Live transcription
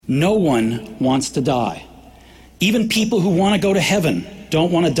No one wants to die. Even people who want to go to heaven don't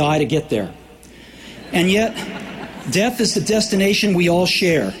want to die to get there. And yet, death is the destination we all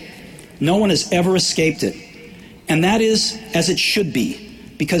share. No one has ever escaped it. And that is as it should be,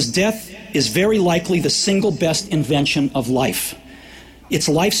 because death is very likely the single best invention of life. It's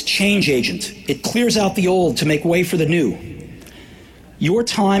life's change agent. It clears out the old to make way for the new. Your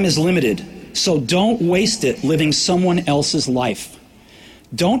time is limited, so don't waste it living someone else's life.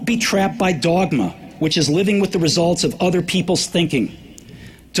 Don't be trapped by dogma, which is living with the results of other people's thinking.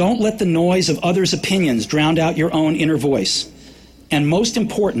 Don't let the noise of others' opinions drown out your own inner voice. And most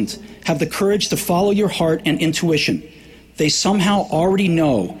important, have the courage to follow your heart and intuition. They somehow already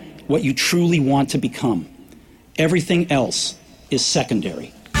know what you truly want to become. Everything else is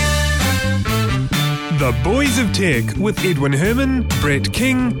secondary. The Boys of Tech with Edwin Herman, Brett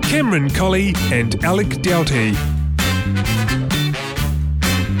King, Cameron Colley and Alec Doughty.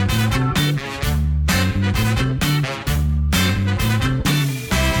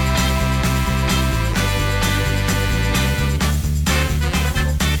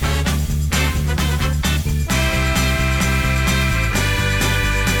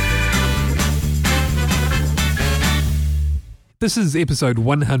 This is episode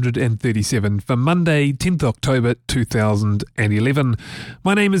 137 for Monday, 10th October 2011.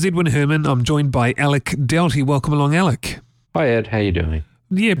 My name is Edwin Herman. I'm joined by Alec Doughty. Welcome along, Alec. Hi, Ed. How you doing?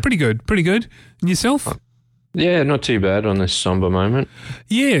 Yeah, pretty good. And yourself? Yeah, not too bad on this somber moment.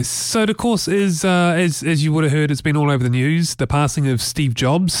 Yes. So, of course, as you would have heard, it's been all over the news. The passing of Steve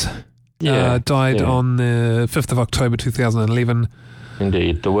Jobs died on the 5th of October 2011.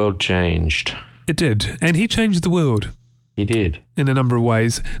 Indeed. The world changed. It did. And he changed the world. He did. In a number of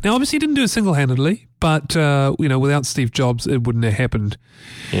ways. Now, obviously, he didn't do it single-handedly, but, without Steve Jobs, it wouldn't have happened.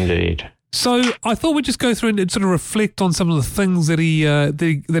 Indeed. So I thought we'd just go through and sort of reflect on some of the things that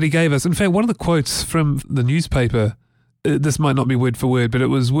he gave us. In fact, one of the quotes from the newspaper, this might not be word for word, but it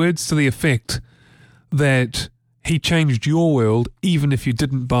was words to the effect that he changed your world even if you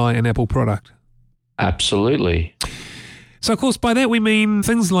didn't buy an Apple product. Absolutely. So, of course, by that we mean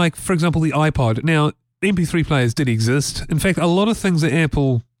things like, for example, the iPod. Now, MP3 players did exist. In fact, a lot of things that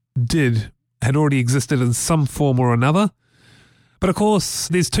Apple did had already existed in some form or another. But of course,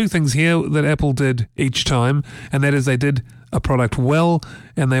 there's two things here that Apple did each time, and that is they did a product well,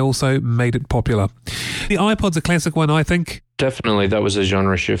 and they also made it popular. The iPod's a classic one, I think. Definitely, that was a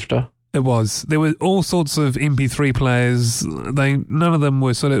genre shifter. It was. There were all sorts of MP3 players. None of them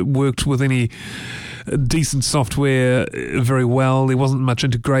were sort of worked with any decent software very well. There wasn't much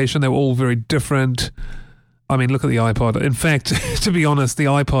integration. They were all very different. I mean, look at the iPod. In fact, to be honest, the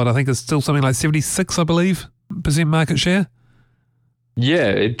iPod, I think, is still something like 76, I believe, % market share. Yeah,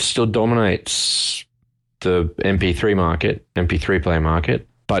 it still dominates the MP3 player market,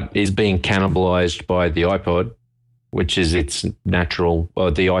 but is being cannibalized by the iPod, which is its natural,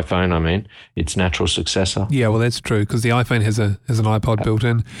 the iPhone, its natural successor. Yeah, well, that's true, because the iPhone has an iPod built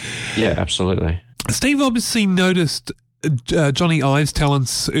in. Yeah, absolutely. Steve obviously noticed Johnny Ive's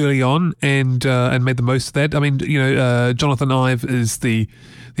talents early on and made the most of that. I mean, Jonathan Ive is the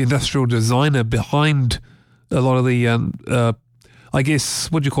industrial designer behind a lot of the, I guess,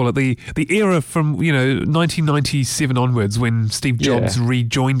 what do you call it? The era from 1997 onwards when Steve Jobs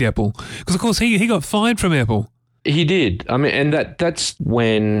rejoined Apple, because of course he got fired from Apple. He did. I mean, and that's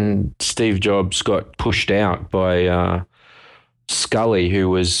when Steve Jobs got pushed out by Scully, who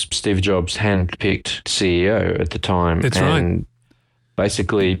was Steve Jobs' hand-picked CEO at the time. That's right. And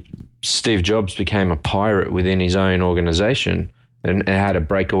basically, Steve Jobs became a pirate within his own organization and had a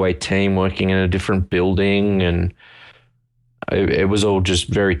breakaway team working in a different building, and it was all just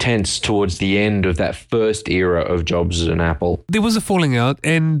very tense towards the end of that first era of Jobs and Apple. There was a falling out,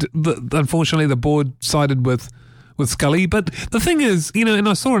 and unfortunately the board sided with Scully. But the thing is, and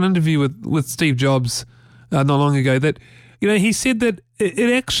I saw an interview with Steve Jobs not long ago that, he said that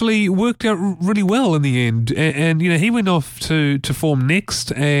it actually worked out really well in the end. And he went off to form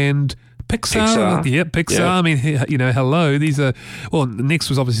Next and Pixar. Yeah, Pixar. Yeah. I mean, hello. These are, well, Next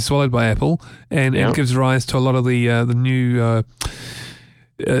was obviously swallowed by Apple and gives rise to a lot of the new,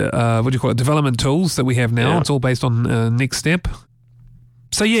 development tools that we have now. Yeah. It's all based on Next Step.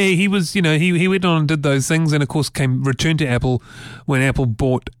 So yeah, he was, he went on and did those things, and of course returned to Apple when Apple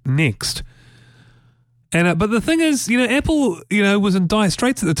bought Next. And but the thing is, Apple, was in dire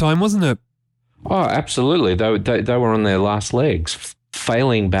straits at the time, wasn't it? Oh, absolutely. They were on their last legs,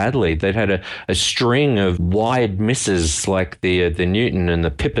 failing badly. They'd had a string of wide misses, like the Newton and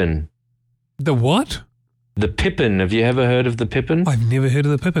the Pippin. The what? The Pippin. Have you ever heard of the Pippin? I've never heard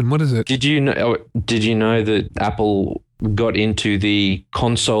of the Pippin. What is it? Did you know that Apple got into the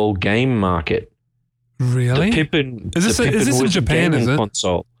console game market. Really? The Pippin, is this in Japan, is it?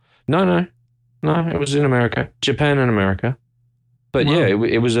 Console. No, it was in America. Japan and America. But Wow. yeah,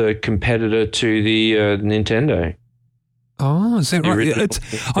 it was a competitor to the Nintendo. Oh, is that The right? original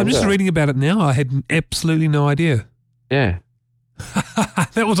I'm just Nintendo. reading about it now. I had absolutely no idea. Yeah.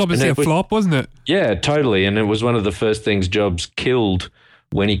 That was obviously And a it was- flop, wasn't it? Yeah, totally. And it was one of the first things Jobs killed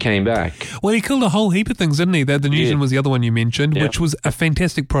when he came back. Well, he killed a whole heap of things, didn't he? The Newton Yeah. was the other one you mentioned, Yeah. which was a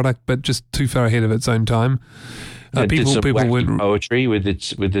fantastic product, but just too far ahead of its own time. It did some People wacky weren't. poetry with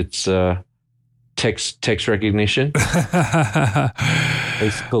its text recognition. They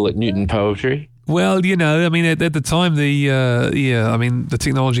used to call it Newton poetry. Well, you know, I mean, at the time, the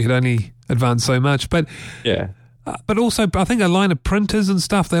technology had only advanced so much, but also, I think a line of printers and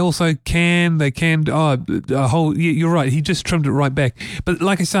stuff, they can, a whole, you're right, he just trimmed it right back. But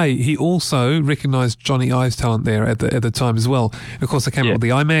like I say, he also recognised Johnny Ive's talent there at the time as well. Of course, they came out with the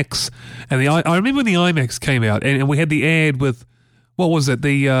IMAX, and I remember when the IMAX came out, and we had the ad with, what was it,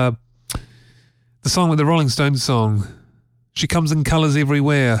 the song with the Rolling Stones song, She Comes in Colours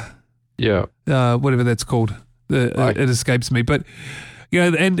Everywhere. Yeah. Whatever that's called. It escapes me. But, you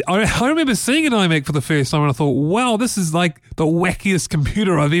know, and I remember seeing an iMac for the first time and I thought, wow, this is like the wackiest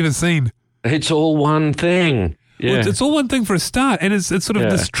computer I've ever seen. It's all one thing. Yeah. Well, it's all one thing for a start, and it's sort of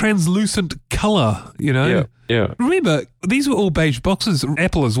this translucent colour, you know? Yeah. Remember, these were all beige boxes,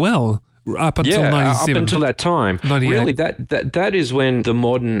 Apple as well, up until 97. Up until that time. 98. Really, that is when the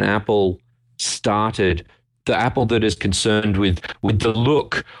modern Apple started. The Apple that is concerned with the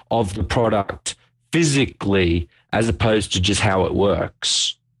look of the product physically as opposed to just how it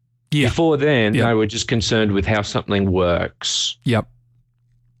works. Yeah. Before then, Yeah. they were just concerned with how something works. Yep.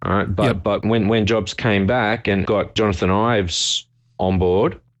 All right, but when Jobs came back and got Jonathan Ives on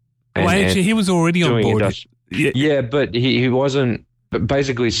board, Well, actually, he was already on doing board. yeah, but he wasn't. But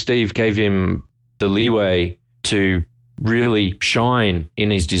basically, Steve gave him the leeway to really shine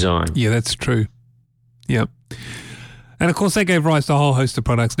in his design. Yeah, that's true. Yep. And of course, that gave rise to a whole host of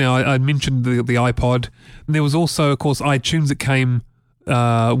products. Now, I mentioned the iPod. And there was also, of course, iTunes that came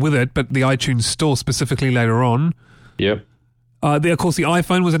with it, but the iTunes store specifically later on. Yep. Of course, the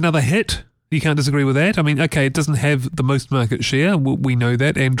iPhone was another hit. You can't disagree with that. I mean, okay, it doesn't have the most market share. We know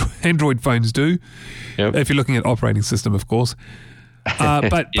that. Android phones do. Yep. If you're looking at operating system, of course.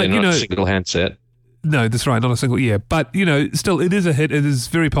 But Yeah, you not know, a single handset. no, that's right, not a single. Yeah, but you know, still, it is a hit. It is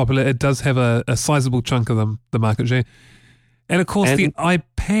very popular. It does have a sizable chunk of the market share, and of course, the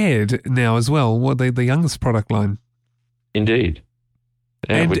iPad now as well. What the youngest product line. Indeed.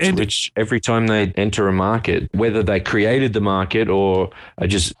 Yeah, And- which every time they enter a market, whether they created the market or are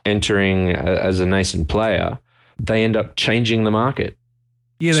just entering as a nascent player, they end up changing the market.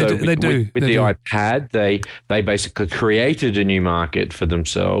 Yeah, So they do. With They the do. iPad, they basically created a new market for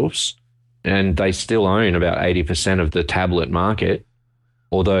themselves, and they still own about 80% of the tablet market.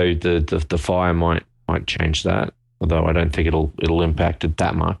 Although the Fire might change that, although I don't think it'll impact it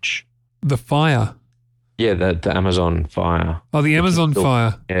that much. The Fire. Yeah, the Amazon Fire. Oh, the Amazon Kindle.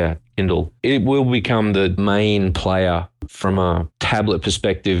 Fire. Yeah, Kindle. It will become the main player from a tablet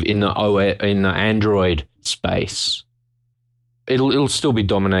perspective in the Android space. It'll still be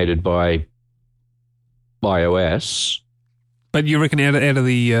dominated by iOS. But you reckon out of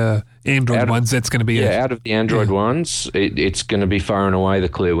the Android ones, that's going to be it? Out of the Android ones, it's going to be far and away the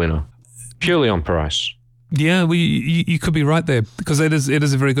clear winner, purely on price. Yeah, well, you could be right there because it is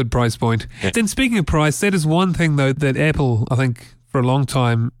a very good price point. Yeah. Then speaking of price, that is one thing though that Apple, I think, for a long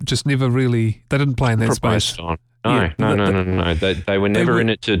time just never really they didn't play in that space. Proposed on. Yeah, No. They were never were- in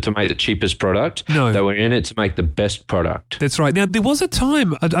it to make the cheapest product. No. They were in it to make the best product. That's right. Now there was a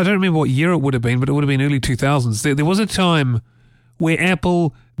time I don't remember what year it would have been, but it would have been early 2000s. There was a time where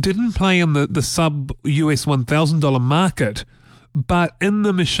Apple didn't play in the sub US $1,000 market, but in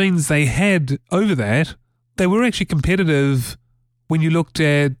the machines they had over that, they were actually competitive when you looked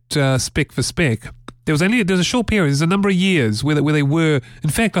at spec for spec. There's a short period, there's a number of years where they were. In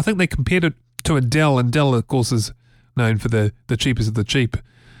fact, I think they compared it to a Dell, and Dell, of course, is known for the cheapest of the cheap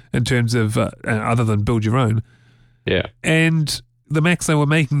in terms of other than build your own. Yeah. And the Macs they were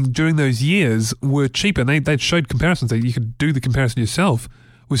making during those years were cheaper. They showed comparisons that you could do the comparison yourself.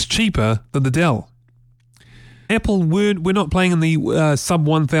 Was cheaper than the Dell. Apple we're not playing in the sub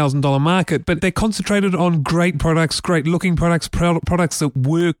 $1,000 market, but they concentrated on great products, great looking products, products that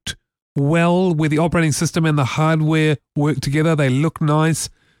worked well, where the operating system and the hardware worked together. They look nice.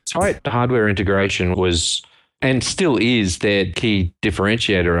 Tight hardware integration was and still is their key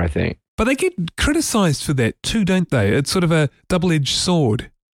differentiator, I think. But they get criticised for that too, don't they? It's sort of a double-edged sword.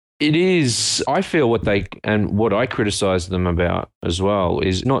 It is. I feel what I criticize them about as well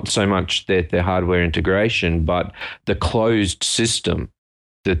is not so much their hardware integration, but the closed system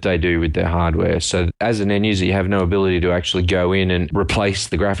that they do with their hardware. So as an end user, you have no ability to actually go in and replace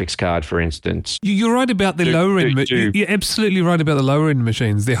the graphics card, for instance. You're right about the lower end. You're absolutely right about the lower end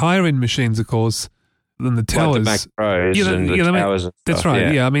machines. The higher end machines, of course, than the towers. Like the Mac Pros and the towers and stuff. That's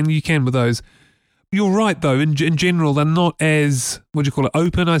right. Yeah, I mean, you can with those. You're right, though. In general, they're not as,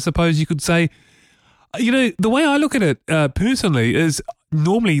 open, I suppose you could say. The way I look at it personally is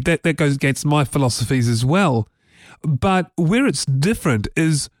normally that goes against my philosophies as well. But where it's different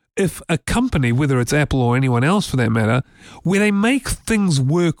is if a company, whether it's Apple or anyone else for that matter, where they make things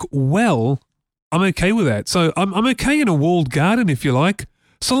work well, I'm okay with that. So I'm okay in a walled garden, if you like,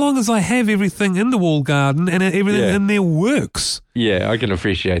 so long as I have everything in the walled garden and everything in there works. Yeah, I can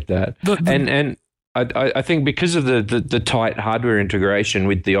appreciate that. And I think because of the tight hardware integration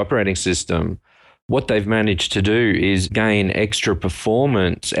with the operating system, what they've managed to do is gain extra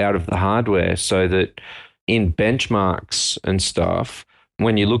performance out of the hardware so that in benchmarks and stuff,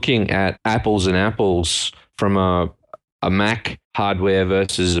 when you're looking at apples and apples from a Mac hardware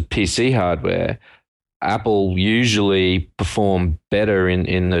versus a PC hardware, Apple usually perform better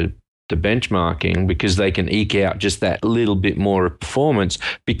in the benchmarking because they can eke out just that little bit more of performance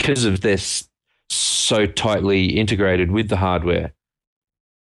because of this so tightly integrated with the hardware.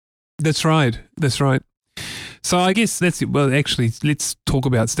 That's right. So I guess that's it. Well, actually, let's talk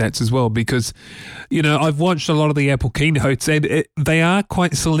about stats as well because, I've watched a lot of the Apple keynotes and they are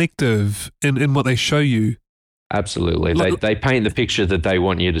quite selective in what they show you. Absolutely. They paint the picture that they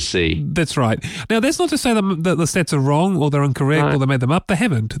want you to see. That's right. Now, that's not to say that the stats are wrong or they're incorrect or they made them up. They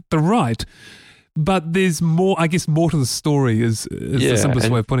haven't. They're right. But there's more, I guess, more to the story is the simplest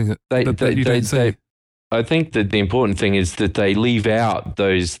way of putting it. That you don't see. I think that the important thing is that they leave out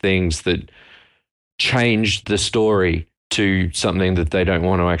those things that change the story to something that they don't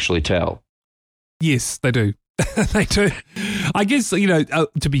want to actually tell. Yes, they do. They do. I guess,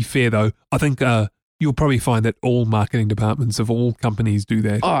 to be fair, though, I think you'll probably find that all marketing departments of all companies do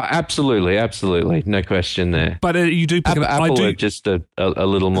that. Oh, absolutely. Absolutely. No question there. But you do pick it up. Apple are just a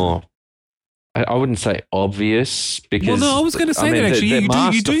little more, I wouldn't say obvious because. Well, no, I was going to say that actually.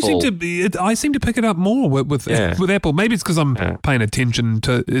 You do seem to be. I seem to pick it up more with Apple. Maybe it's because I'm paying attention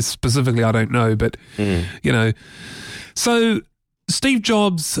to it specifically. I don't know, but So Steve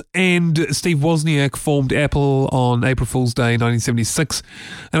Jobs and Steve Wozniak formed Apple on April Fool's Day, 1976,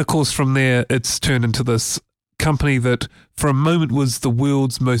 and of course from there it's turned into this company that for a moment was the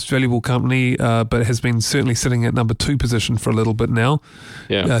world's most valuable company, but has been certainly sitting at number 2 position for a little bit now,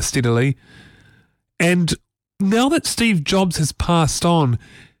 steadily. And now that Steve Jobs has passed on,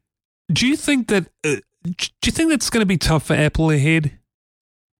 do you think that's going to be tough for Apple ahead?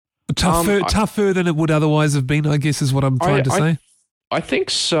 Tougher than it would otherwise have been, I guess, is what I'm trying to say. I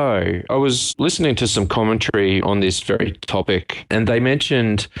think so. I was listening to some commentary on this very topic, and they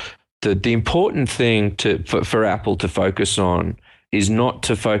mentioned that the important thing for Apple to focus on is not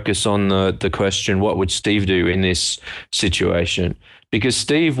to focus on the question, what would Steve do in this situation? Because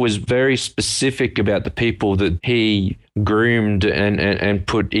Steve was very specific about the people that he groomed and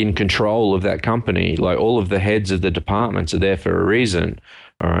put in control of that company. Like all of the heads of the departments are there for a reason,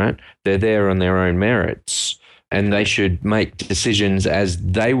 all right? They're there on their own merits, and they should make decisions as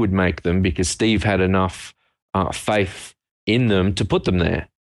they would make them because Steve had enough faith in them to put them there.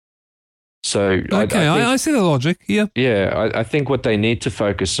 So I see the logic. Yeah. Yeah, I think what they need to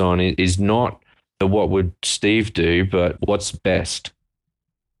focus on is not what would Steve do, but what's best.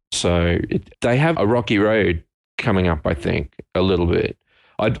 So they have a rocky road coming up, I think, a little bit.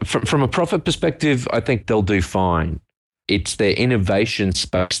 From a profit perspective, I think they'll do fine. It's their innovation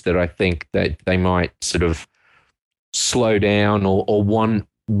space that I think that they might sort of slow down or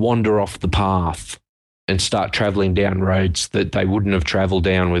wander off the path and start traveling down roads that they wouldn't have traveled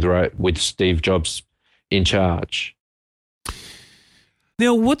down with Steve Jobs in charge.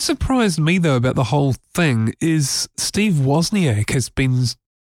 Now, what surprised me, though, about the whole thing is Steve Wozniak has been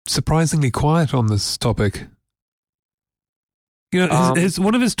surprisingly quiet on this topic. His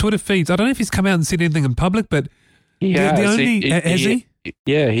one of his Twitter feeds, I don't know if he's come out and said anything in public, but has he?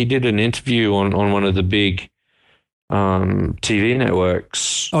 Yeah, he did an interview on one of the big TV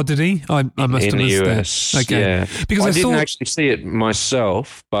networks. Oh, did he? I must have missed US. that. Okay. Yeah. Because I didn't actually see it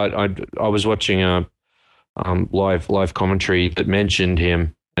myself, but I was watching a live commentary that mentioned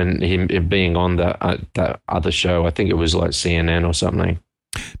him and him being on that other show. I think it was like CNN or something.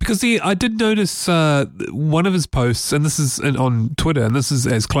 Because I did notice one of his posts, and this is on Twitter, and this is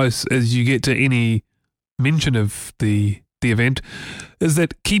as close as you get to any mention of the the event, is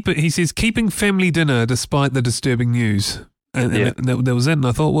that he says keeping family dinner despite the disturbing news. And that was it. And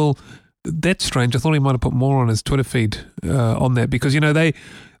I thought, well, that's strange. I thought he might have put more on his Twitter feed on that because, they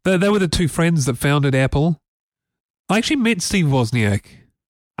were the two friends that founded Apple. I actually met Steve Wozniak.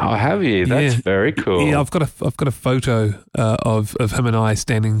 Oh, have you? That's very cool. Yeah, I've got a photo of him and I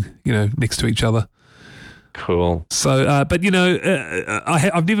standing, next to each other. Cool. So, but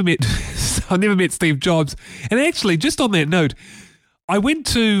I've never met Steve Jobs. And actually, just on that note, I went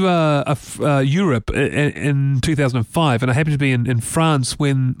to Europe in 2005, and I happened to be in France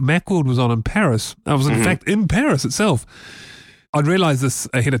when Macworld was on in Paris. I was in fact in Paris itself. I'd realised this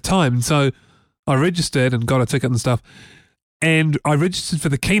ahead of time, so I registered and got a ticket and stuff. And I registered for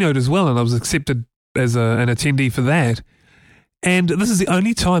the keynote as well, and I was accepted as an attendee for that. And this is the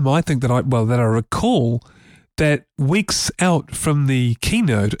only time I think that I recall that weeks out from the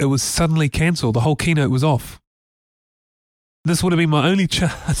keynote, it was suddenly cancelled. The whole keynote was off. This would have been my only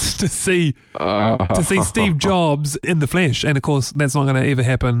chance to see Steve Jobs in the flesh, and of course, that's not going to ever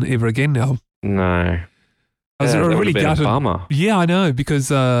happen ever again now. No, I was really gutted. A bummer. Yeah, I know, because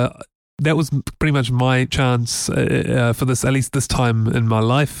that was pretty much my chance for this, at least this time in my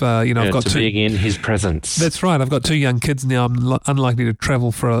life. I've got to be in his presence. That's right. I've got two young kids now. I'm unlikely to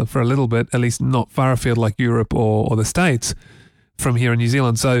travel for a little bit, at least not far afield like Europe or the States from here in New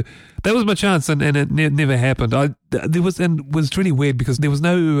Zealand. So that was my chance, and it never happened. It was really weird because there was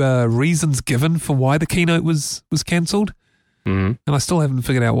no reasons given for why the keynote was cancelled, and I still haven't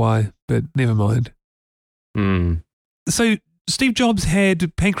figured out why. But never mind. So Steve Jobs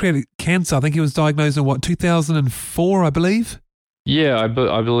had pancreatic cancer. I think he was diagnosed in 2004, I believe. Yeah, I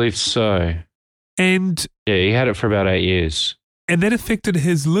believe so. And yeah, he had it for about 8 years. And that affected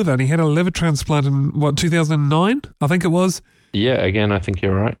his liver, and he had a liver transplant in 2009, I think it was. Yeah, again, I think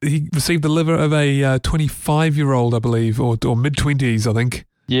you're right. He received the liver of a 25-year-old, I believe, or mid-20s, I think.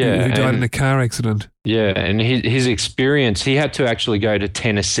 Yeah. Who died in a car accident. Yeah, and his experience, he had to actually go to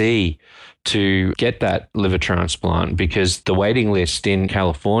Tennessee to get that liver transplant because the waiting list in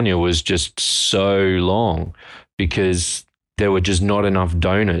California was just so long because there were just not enough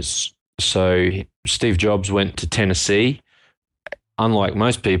donors. So Steve Jobs went to Tennessee. Unlike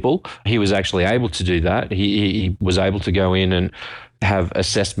most people, he was actually able to do that. He was able to go in and have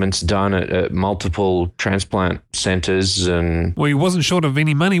assessments done at multiple transplant centers. And well, he wasn't short of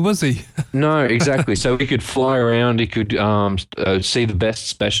any money, was he? No, exactly. So he could fly around, he could see the best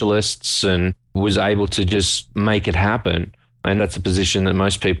specialists and was able to just make it happen. And that's a position that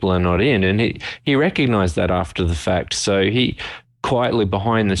most people are not in. And he recognized that after the fact. So he quietly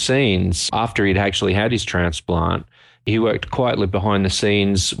behind the scenes, after he'd actually had his transplant, he worked quietly behind the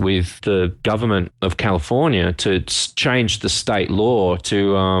scenes with the government of California to change the state law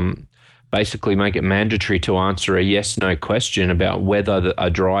to basically make it mandatory to answer a yes-no question about whether a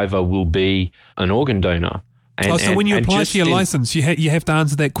driver will be an organ donor. So when you apply for your license, you have to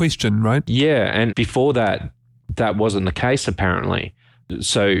answer that question, right? Yeah, and before that wasn't the case apparently.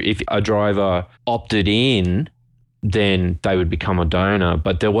 So if a driver opted in, then they would become a donor.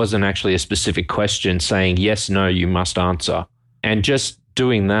 But there wasn't actually a specific question saying, yes, no, you must answer. And just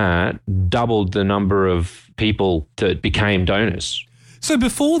doing that doubled the number of people that became donors. So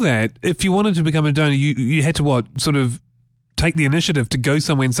before that, if you wanted to become a donor, you had to sort of take the initiative to go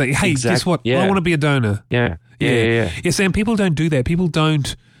somewhere and say, hey, guess what? Yeah. I want to be a donor. Yeah. Yes, and people don't do that. People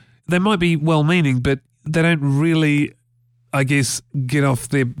don't, they might be well-meaning, but they don't really, I guess, get off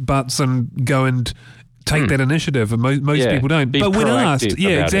their butts and go and take that initiative, and most people don't. But when asked,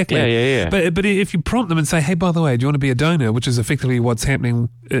 exactly. Yeah. But if you prompt them and say, hey, by the way, do you want to be a donor, which is effectively what's happening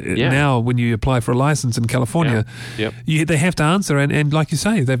now when you apply for a license in California, they have to answer. And like you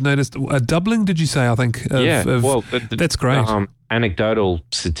say, they've noticed a doubling, did you say, I think? That's great. Anecdotal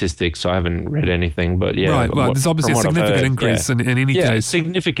statistics, I haven't read anything, but yeah. Right, well, there's obviously a significant increase in any case. Yeah,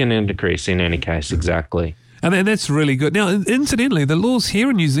 significant increase in any case, exactly. And that's really good. Now, incidentally, the laws here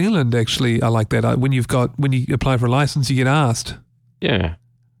in New Zealand actually are like that. When you apply for a license, you get asked. Yeah.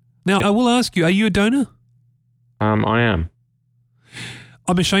 Now, I will ask you, are you a donor? I am.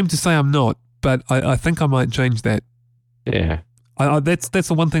 I'm ashamed to say I'm not, but I think I might change that. Yeah. That's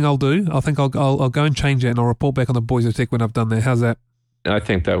the one thing I'll do. I think I'll go and change it, and I'll report back on the Boys of Tech when I've done that. How's that? I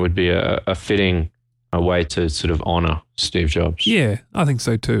think that would be a fitting way to sort of honour Steve Jobs. Yeah, I think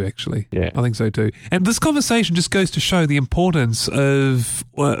so too, actually. Yeah. I think so too. And this conversation just goes to show the importance of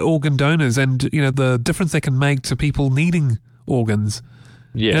organ donors and, the difference they can make to people needing organs.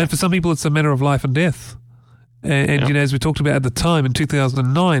 Yeah. And for some people, it's a matter of life and death. And as we talked about at the time in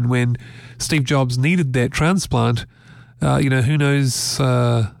 2009 when Steve Jobs needed that transplant, Who knows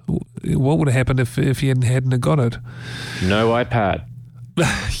what would have happened if he hadn't got it. No iPad.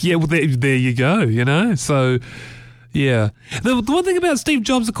 Yeah, well, there you go, So, yeah. The one thing about Steve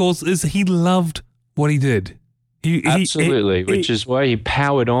Jobs, of course, is he loved what he did. Absolutely, which is why he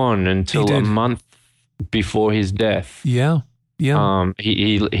powered on until a month before his death. Yeah, yeah.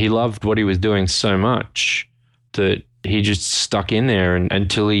 He loved what he was doing so much that he just stuck in there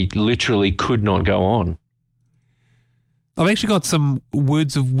until he literally could not go on. I've actually got some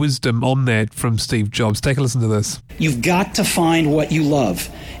words of wisdom on that from Steve Jobs. Take a listen to this. You've got to find what you love,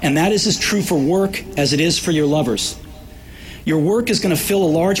 and that is as true for work as it is for your lovers. Your work is going to fill a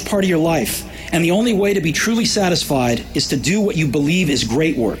large part of your life, and the only way to be truly satisfied is to do what you believe is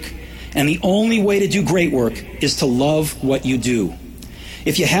great work. And the only way to do great work is to love what you do.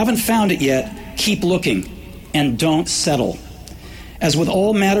 If you haven't found it yet, keep looking, and don't settle. As with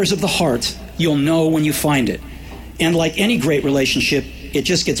all matters of the heart, you'll know when you find it. And like any great relationship, it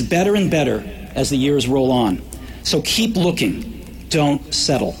just gets better and better as the years roll on. So keep looking. Don't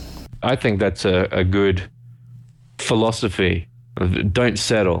settle. I think that's a good philosophy. Don't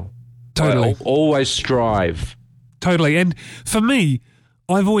settle. Totally. Always strive. Totally. And for me,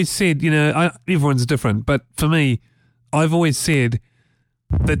 I've always said, everyone's different, but for me, I've always said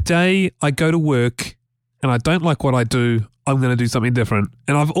the day I go to work and I don't like what I do, I'm going to do something different.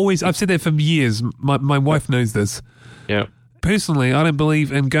 And I've said that for years. My wife knows this. Yeah. Personally, I don't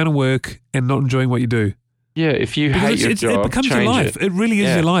believe in going to work and not enjoying what you do. Yeah, if you hate your job, it becomes your life. It really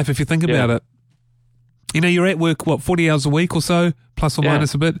is your life if you think about it. You're at work, 40 hours a week or so, plus or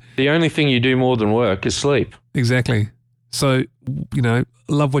minus a bit. The only thing you do more than work is sleep. Exactly. So,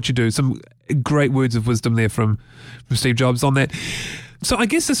 love what you do. Some great words of wisdom there from Steve Jobs on that. So I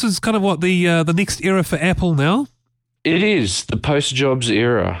guess this is kind of what the next era for Apple now. It is the post-Jobs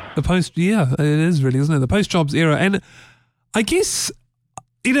era. It is really, isn't it? The post-Jobs era. And I guess,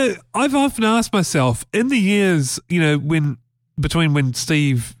 I've often asked myself, in the years, between when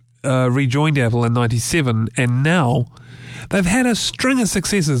Steve rejoined Apple in 97 and now, they've had a string of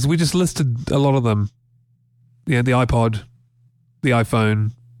successes. We just listed a lot of them. The iPod, the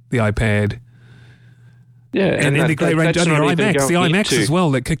iPhone, the iPad. Yeah, and the great range under iMacs, the iMacs as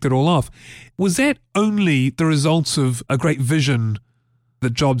well, that kicked it all off. Was that only the results of a great vision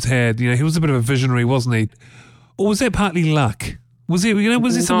that Jobs had? He was a bit of a visionary, wasn't he? Or was that partly luck? Was there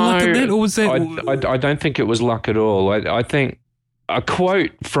some luck in that, or was that? I don't think it was luck at all. I think a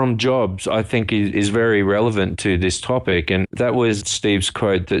quote from Jobs, I think, is very relevant to this topic, and that was Steve's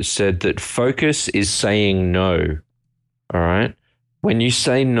quote that said that focus is saying no. All right, when you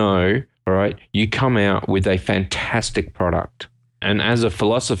say no, all right, you come out with a fantastic product. And as a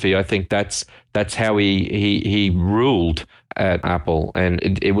philosophy, I think that's how he ruled at Apple. And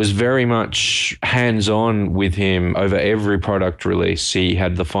it was very much hands-on with him over every product release. He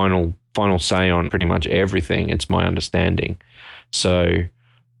had the final say on pretty much everything, it's my understanding. So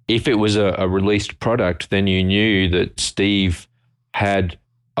if it was a released product, then you knew that Steve had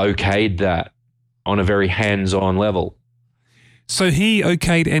okayed that on a very hands-on level. So he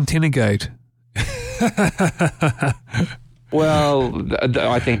okayed AntennaGate. Well,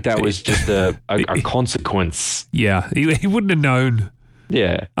 I think that was just a consequence. Yeah, he wouldn't have known.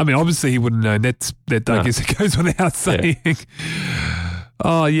 Yeah. I mean, obviously he wouldn't have known. I guess it goes without saying. Yeah.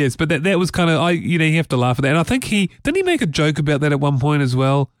 Oh, yes, but that was kind of, you have to laugh at that. And I think didn't he make a joke about that at one point as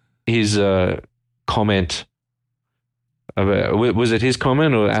well? His comment, was it his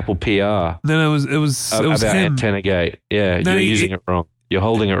comment or Apple PR? No, it was about him. AntennaGate. Yeah, you're using it wrong. You're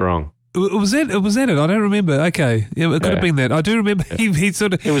holding it wrong. Was that it? I don't remember. Okay. Yeah, it could have been that. I do remember he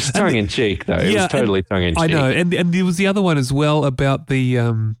sort of... It was tongue-in-cheek, though. It was totally tongue-in-cheek. I know. And there was the other one as well about the...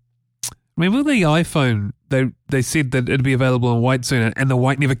 remember the iPhone? They said that it'd be available in white soon, and the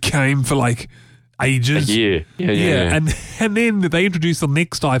white never came for like ages. A year. Yeah. And then they introduced the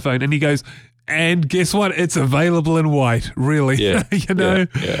next iPhone, and he goes... And guess what? It's available in white, really. Yeah. Yeah.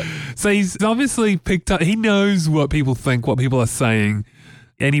 So he's obviously picked up... He knows what people think, what people are saying.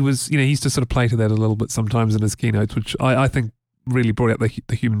 And he was, he used to sort of play to that a little bit sometimes in his keynotes, which I think really brought out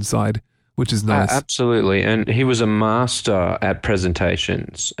the human side, which is nice. Absolutely. And he was a master at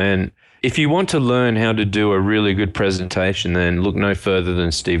presentations. And if you want to learn how to do a really good presentation, then look no further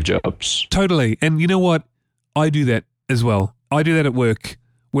than Steve Jobs. Totally. And you know what? I do that as well. I do that at work.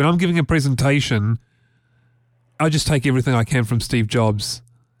 When I'm giving a presentation, I just take everything I can from Steve Jobs.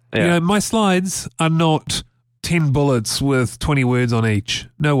 Yeah. My slides are not 10 bullets with 20 words on each.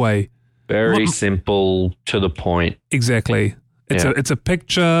 No way. Very simple, to the point. Exactly. It's a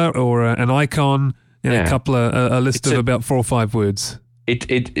picture or an icon and a list of about 4 or 5 words.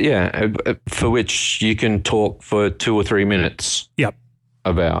 for which you can talk for 2 or 3 minutes. Yep.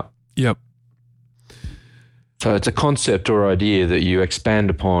 About. Yep. So it's a concept or idea that you expand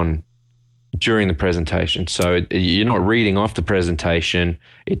upon during the presentation. So you're not reading off the presentation.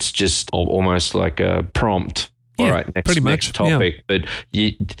 It's just almost like a prompt. All right, next topic. Yeah.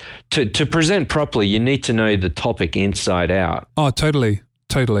 But to present properly, you need to know the topic inside out. Oh, totally.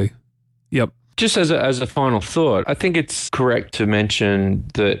 Yep. Just as a final thought, I think it's correct to mention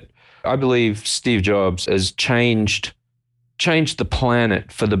that I believe Steve Jobs has changed the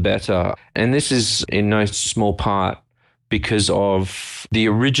planet for the better. And this is in no small part because of the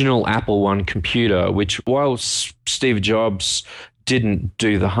original Apple I computer, which while Steve Jobs didn't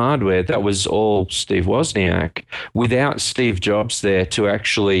do the hardware, that was all Steve Wozniak. Without Steve Jobs there to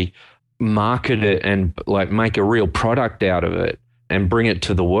actually market it and like make a real product out of it and bring it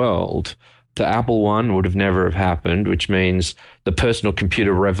to the world, the Apple I would have never have happened, which means the personal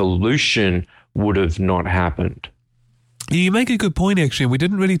computer revolution would have not happened. You make a good point, actually. We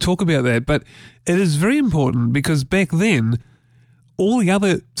didn't really talk about that, but it is very important because back then, all the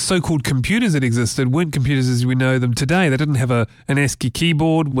other so-called computers that existed weren't computers as we know them today. They didn't have an ASCII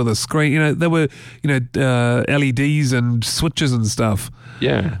keyboard with a screen. They were, LEDs and switches and stuff.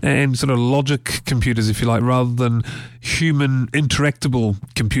 Yeah. And sort of logic computers, if you like, rather than human interactable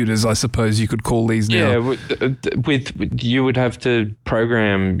computers, I suppose you could call these now. Yeah, with you would have to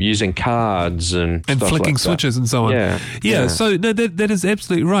program using cards and stuff flicking like switches and so on. Yeah. So no, that is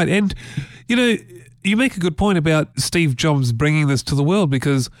absolutely right. And, you make a good point about Steve Jobs bringing this to the world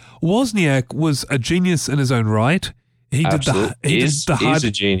because Wozniak was a genius in his own right. He is a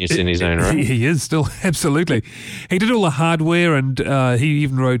genius in his own right. He is still, absolutely. He did all the hardware and he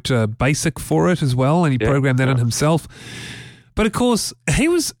even wrote BASIC for it as well, and he programmed that in himself. But of course, he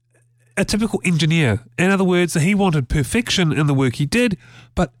was a typical engineer. In other words, he wanted perfection in the work he did,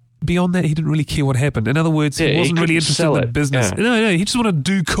 but beyond that, he didn't really care what happened. In other words, he wasn't really interested in the business. Yeah. No, he just wanted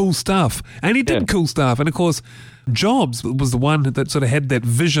to do cool stuff. And he did cool stuff. And of course, Jobs was the one that sort of had that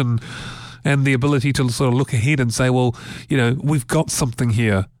vision and the ability to sort of look ahead and say, well, we've got something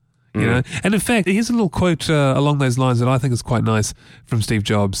here. You know. And in fact, here's a little quote along those lines that I think is quite nice from Steve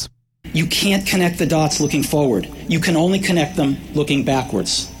Jobs. You can't connect the dots looking forward. You can only connect them looking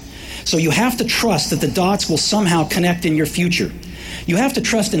backwards. So you have to trust that the dots will somehow connect in your future. You have to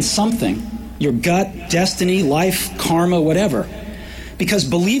trust in something, your gut, destiny, life, karma, whatever. Because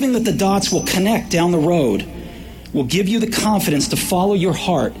believing that the dots will connect down the road will give you the confidence to follow your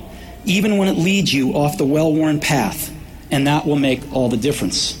heart, even when it leads you off the well-worn path. And that will make all the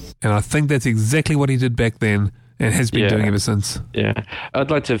difference. And I think that's exactly what he did back then and has been doing ever since. Yeah. I'd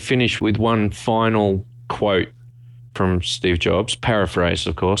like to finish with one final quote from Steve Jobs, paraphrase,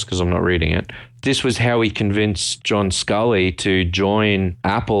 of course, because I'm not reading it. This was how he convinced John Sculley to join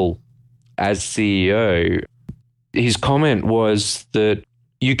Apple as CEO. His comment was that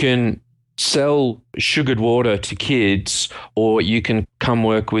you can sell sugared water to kids or you can come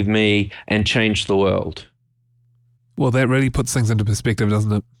work with me and change the world. Well, that really puts things into perspective,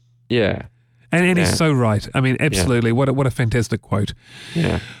 doesn't it? Yeah. And he's so right. I mean, absolutely. Yeah. What a fantastic quote.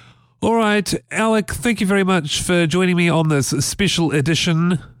 Yeah. All right, Alec, thank you very much for joining me on this special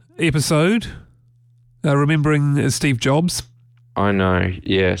edition episode, remembering Steve Jobs. I know,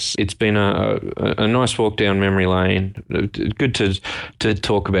 yes. It's been a nice walk down memory lane. Good to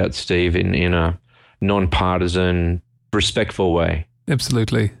talk about Steve in a non-partisan, respectful way.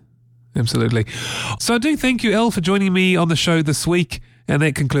 Absolutely. So I do thank you, Al, for joining me on the show this week, and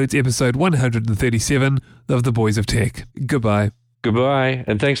that concludes episode 137 of The Boys of Tech. Goodbye. Goodbye,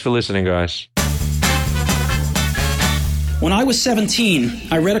 and thanks for listening, guys. When I was 17,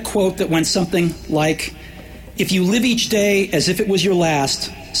 I read a quote that went something like, "If you live each day as if it was your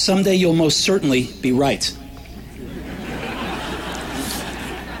last, someday you'll most certainly be right."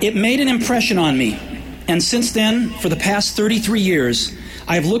 It made an impression on me, and since then, for the past 33 years,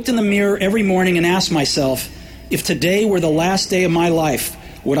 I have looked in the mirror every morning and asked myself, if today were the last day of my life,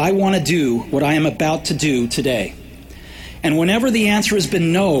 would I want to do what I am about to do today? And whenever the answer has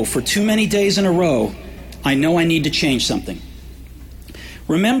been no for too many days in a row, I know I need to change something.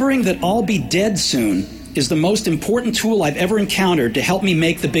 Remembering that I'll be dead soon is the most important tool I've ever encountered to help me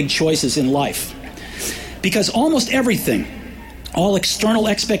make the big choices in life. Because almost everything, all external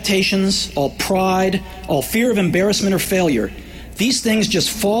expectations, all pride, all fear of embarrassment or failure, these things just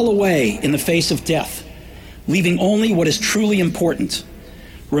fall away in the face of death, leaving only what is truly important.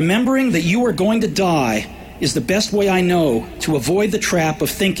 Remembering that you are going to die is the best way I know to avoid the trap of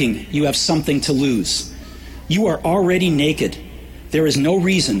thinking you have something to lose. You are already naked. There is no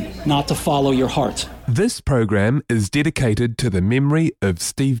reason not to follow your heart. This program is dedicated to the memory of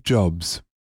Steve Jobs.